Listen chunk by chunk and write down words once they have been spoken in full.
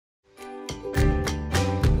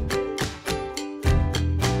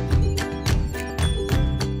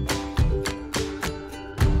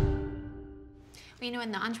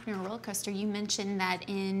in the entrepreneur roller coaster, you mentioned that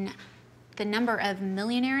the number of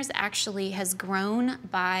millionaires actually has grown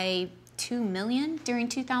by 2 million during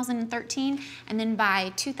 2013, and then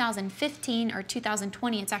by 2015 or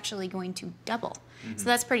 2020, it's actually going to double. So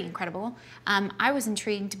that's pretty incredible. I was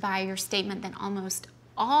intrigued by your statement that almost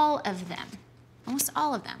all of them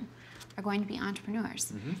are going to be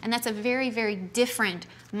entrepreneurs. And that's a very, very different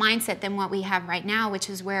mindset than what we have right now, which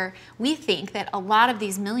is where we think that a lot of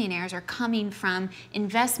these millionaires are coming from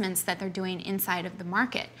investments that they're doing inside of the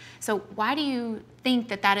market. So why do you think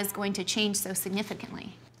that that is going to change so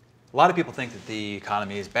significantly? A lot of people think that the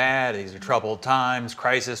economy is bad, these are troubled times,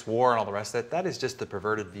 crisis, war, and all the rest of that. That is just the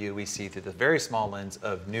perverted view we see through the very small lens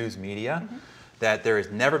of news media. That there has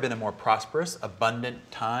never been a more prosperous, abundant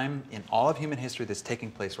time in all of human history that's taking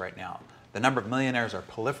place right now. The number of millionaires are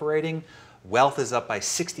proliferating. Wealth is up by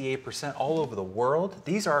 68% all over the world.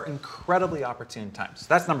 These are incredibly opportune times. So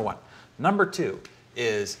that's number one. Number two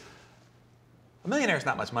is a millionaire is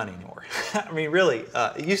not much money anymore. I mean, really,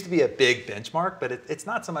 it used to be a big benchmark, but it's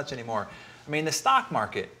not so much anymore. I mean, the stock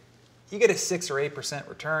market, you get a 6 or 8%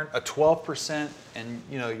 return, a 12%, and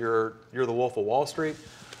you know you're the Wolf of Wall Street.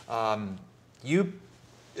 You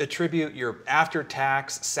attribute your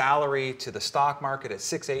after-tax salary to the stock market at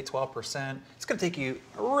 6, 8, 12%. It's going to take you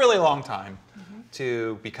a really long time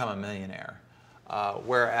to become a millionaire.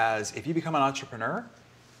 Whereas if you become an entrepreneur,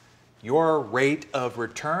 your rate of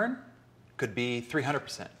return could be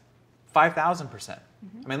 300%, 5,000%.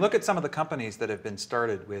 I mean, look at some of the companies that have been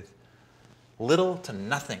started with little to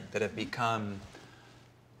nothing that have become,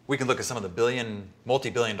 we can look at some of the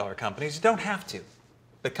multi-billion-dollar companies. You don't have to.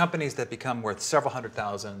 But companies that become worth several hundred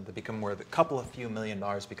thousand, that become worth a couple of few $1 million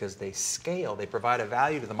because they scale, they provide a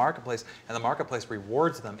value to the marketplace, and the marketplace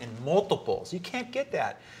rewards them in multiples. You can't get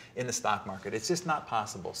that in the stock market. It's just not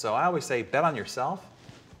possible. So I always say bet on yourself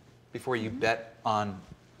before you bet on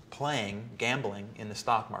gambling in the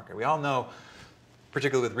stock market. We all know,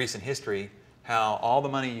 particularly with recent history, how all the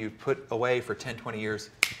money you put away for 10, 20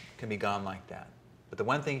 years can be gone like that. But the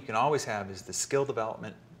one thing you can always have is the skill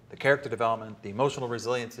development, the character development, the emotional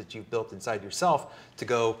resilience that you've built inside yourself to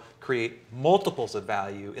go create multiples of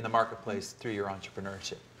value in the marketplace through your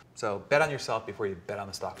entrepreneurship. So bet on yourself before you bet on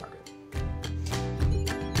the stock market.